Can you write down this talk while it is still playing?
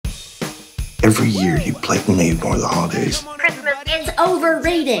Every year you blatantly ignore the holidays. Christmas is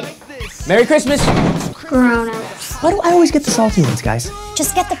overrated. Merry Christmas! Grown-ups. Why do I always get the salty ones, guys?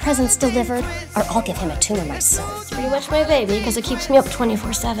 Just get the presents delivered, or I'll give him a tumor myself. It's pretty much my baby, because it keeps me up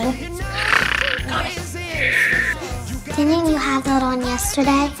 24/7. Didn't you have that on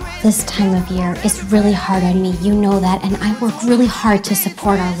yesterday? This time of year is really hard on me, you know that, and I work really hard to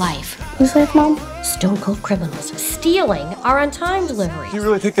support our life. Who's life, Mom? Stone Cold criminals stealing our on-time delivery. Do you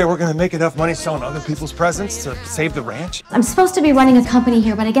really think they were going to make enough money selling other people's presents to save the ranch? I'm supposed to be running a company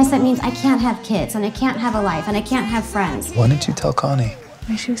here, but I guess that means I can't have kids, and I can't have a life, and I can't have friends. Why didn't you tell Connie?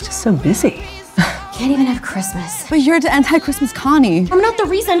 She was just so busy. Can't even have Christmas. But you're the anti-Christmas Connie. I'm not the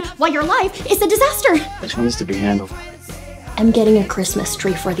reason why your life is a disaster. This one is to be handled. I'm getting a Christmas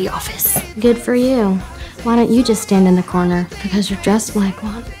tree for the office. Good for you. Why don't you just stand in the corner? Because you're dressed like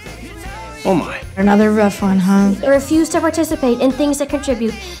one. Oh my. Another rough one, huh? I refuse to participate in things that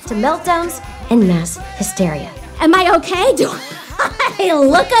contribute to meltdowns and mass hysteria. Am I okay? Do I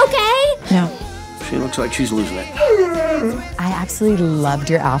look okay? No. She looks like she's losing it. I absolutely loved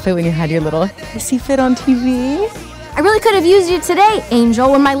your outfit when you had your little hissy fit on TV. I really could have used you today, Angel,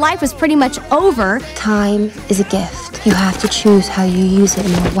 when my life was pretty much over. Time is a gift. You have to choose how you use it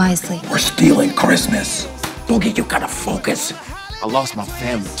more wisely. We're stealing Christmas. Boogie, you gotta focus. I lost my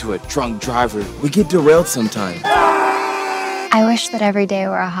family to a drunk driver. We get derailed sometimes. I wish that every day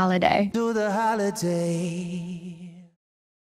were a holiday. To the holiday.